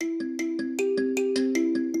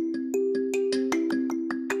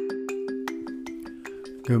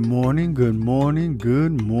Good morning,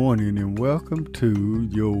 and welcome to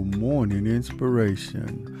your morning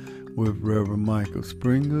inspiration with Reverend Michael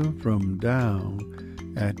Springer from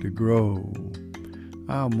Down at the Grove.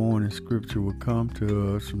 Our morning scripture will come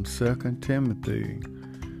to us from 2 Timothy,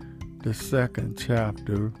 the 2nd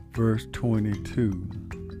chapter, verse 22.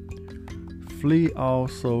 Flee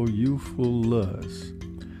also youthful lusts,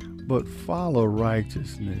 but follow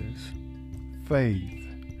righteousness, faith,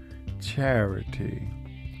 charity,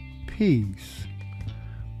 peace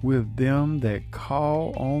with them that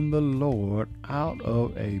call on the Lord out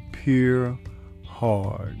of a pure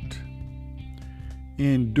heart.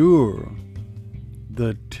 Endure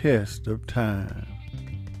the test of time.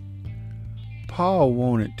 Paul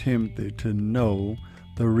wanted Timothy to know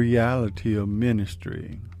the reality of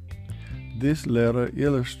ministry. This letter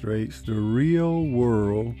illustrates the real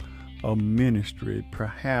world of ministry,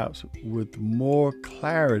 perhaps with more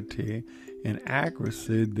clarity and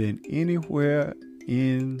accuracy than anywhere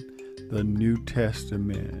in the New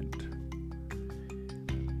Testament.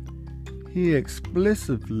 He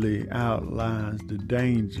explicitly outlines the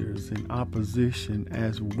dangers and opposition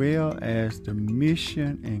as well as the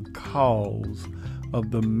mission and cause of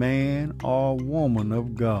the man or woman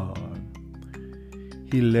of God.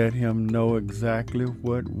 He let him know exactly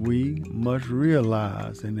what we must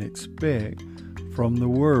realize and expect from the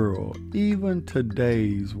world, even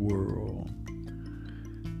today's world.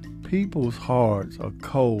 People's hearts are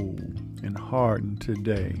cold and hardened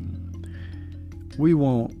today. We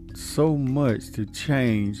want so much to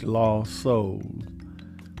change lost souls,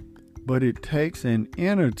 but it takes an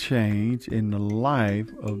inner change in the life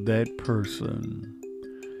of that person.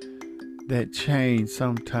 That change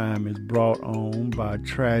sometimes is brought on by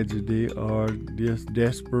tragedy or just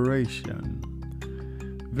desperation.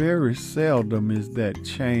 Very seldom is that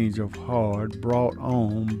change of heart brought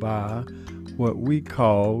on by what we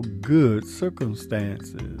call good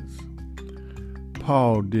circumstances.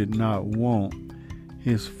 Paul did not want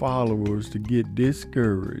his followers to get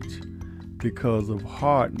discouraged because of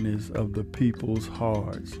hardness of the people's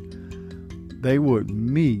hearts. They would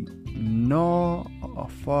meet, nor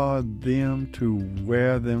for them to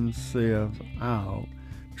wear themselves out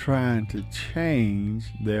trying to change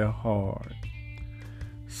their heart.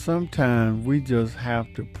 Sometimes we just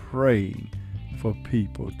have to pray for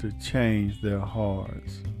people to change their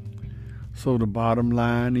hearts. So the bottom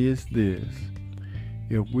line is this: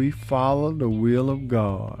 if we follow the will of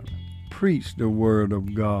God, preach the word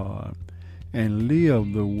of God, and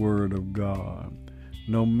live the word of God,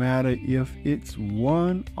 no matter if it's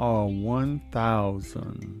 1 or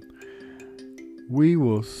 1,000, we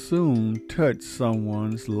will soon touch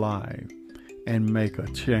someone's life and make a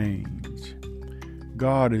change.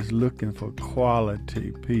 God is looking for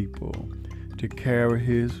quality people to carry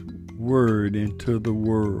His word into the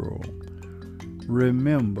world.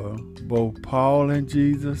 Remember, both Paul and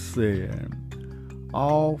Jesus said,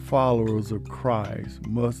 all followers of Christ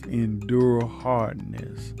must endure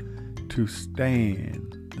hardness to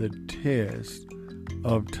stand the test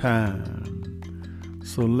of time.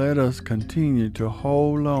 So let us continue to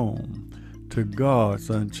hold on to God's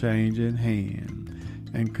unchanging hand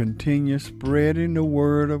and continue spreading the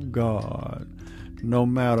word of God, no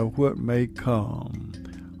matter what may come,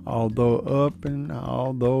 although up and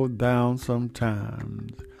although down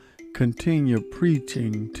sometimes. Continue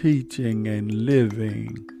preaching, teaching, and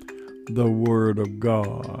living the word of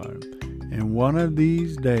God. And one of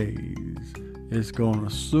these days, it's going to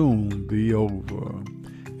soon be over.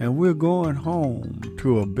 And we're going home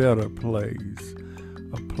to a better place.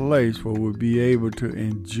 A place where we'll be able to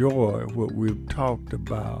enjoy what we've talked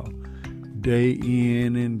about day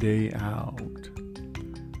in and day out.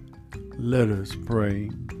 Let us pray.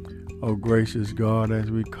 Oh, gracious God,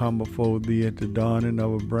 as we come before Thee at the dawning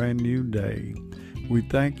of a brand new day, we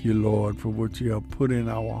thank You, Lord, for what You have put in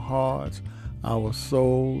our hearts, our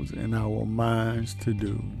souls, and our minds to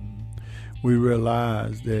do. We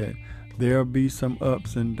realize that there'll be some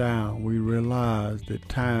ups and downs. We realize that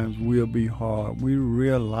times will be hard. We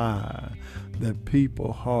realize that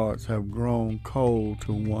people's hearts have grown cold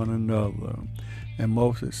to one another, and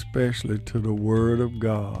most especially to the Word of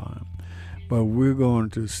God. But we're going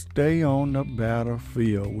to stay on the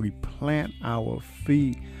battlefield. We plant our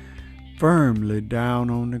feet firmly down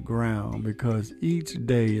on the ground, because each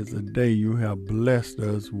day is a day You have blessed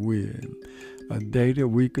us with. A day that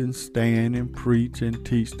we can stand and preach and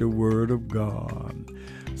teach the word of God.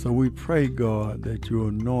 So we pray, God, that You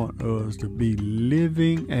anoint us to be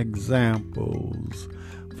living examples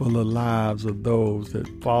for the lives of those that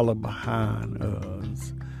follow behind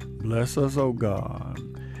us. Bless us, O God,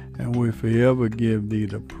 and we forever give thee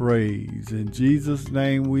the praise. In Jesus'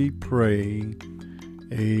 name we pray.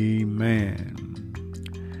 Amen.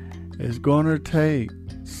 It's going to take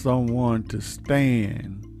someone to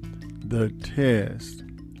stand the test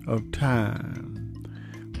of time.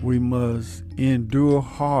 We must endure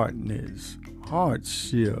hardship,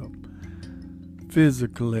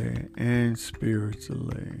 physically and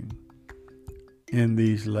spiritually, in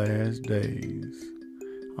these last days.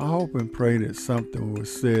 I hope and pray that something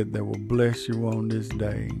was said that will bless you on this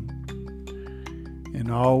day.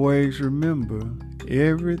 And always remember,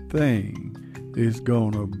 everything is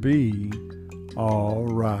going to be all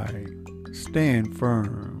right. Stand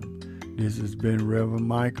firm. This has been Reverend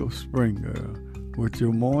Michael Springer with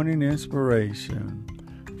your morning inspiration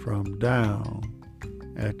from down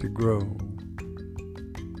at the Grove.